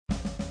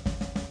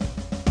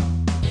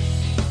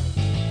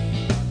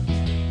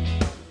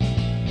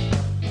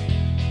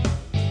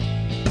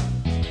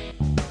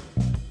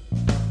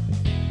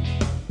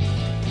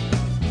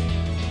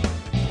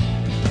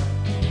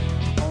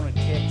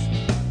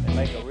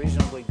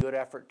reasonably good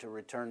effort to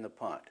return the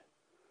punt.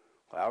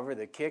 However,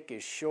 the kick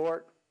is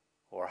short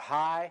or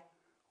high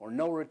or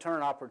no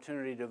return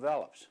opportunity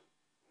develops.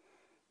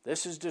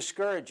 This is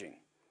discouraging,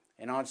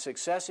 and on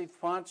successive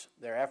punts,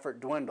 their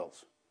effort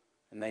dwindles,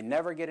 and they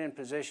never get in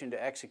position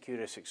to execute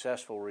a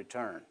successful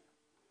return.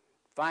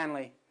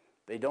 Finally,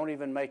 they don't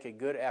even make a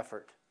good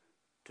effort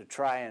to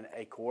try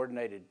a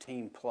coordinated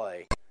team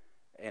play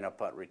in a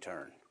punt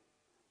return.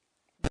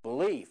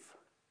 Belief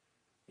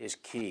is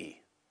key.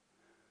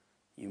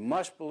 You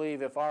must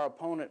believe if our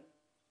opponent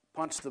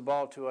punts the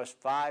ball to us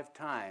 5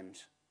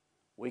 times,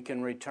 we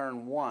can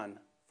return 1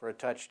 for a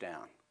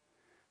touchdown.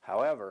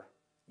 However,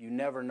 you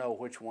never know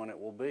which one it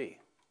will be.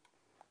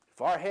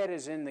 If our head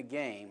is in the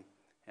game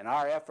and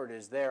our effort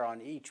is there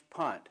on each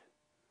punt,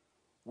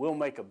 we'll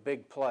make a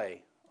big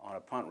play on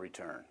a punt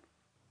return.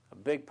 A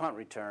big punt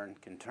return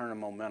can turn a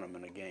momentum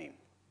in a game.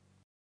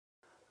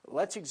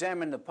 Let's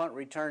examine the punt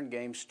return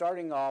game,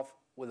 starting off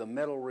with a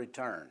middle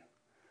return.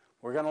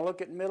 We're going to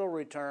look at middle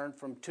return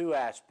from 2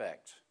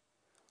 aspects.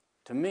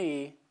 To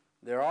me,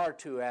 there are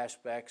 2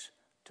 aspects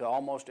to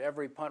almost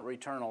every punt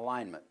return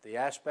alignment. The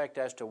aspect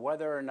as to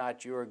whether or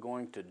not you are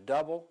going to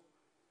double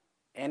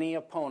any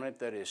opponent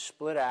that is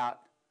split out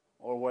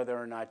or whether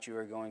or not you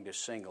are going to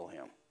single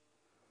him.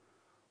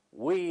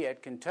 We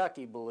at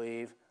Kentucky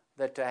believe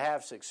that to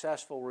have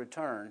successful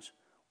returns,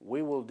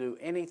 we will do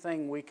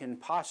anything we can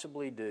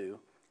possibly do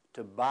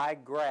to buy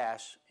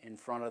grass in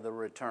front of the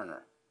returner.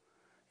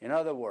 In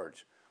other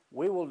words,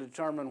 we will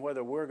determine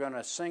whether we're going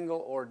to single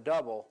or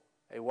double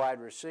a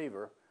wide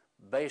receiver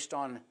based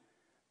on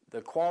the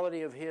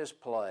quality of his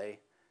play,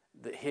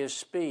 his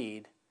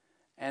speed,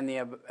 and the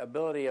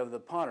ability of the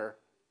punter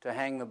to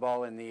hang the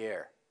ball in the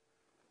air.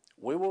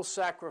 We will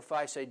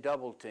sacrifice a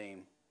double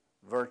team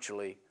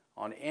virtually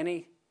on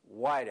any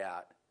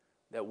wideout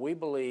that we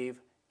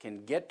believe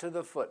can get to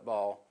the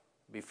football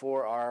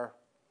before our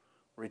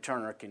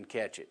returner can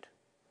catch it.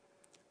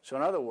 So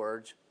in other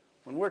words,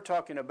 when we're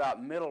talking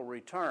about middle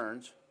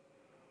returns,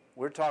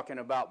 we're talking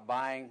about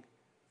buying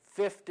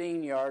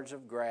 15 yards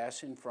of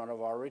grass in front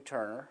of our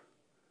returner.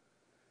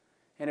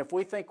 And if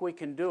we think we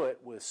can do it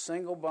with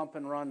single bump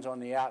and runs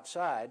on the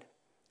outside,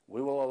 we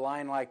will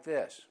align like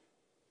this.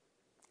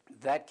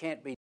 That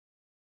can't be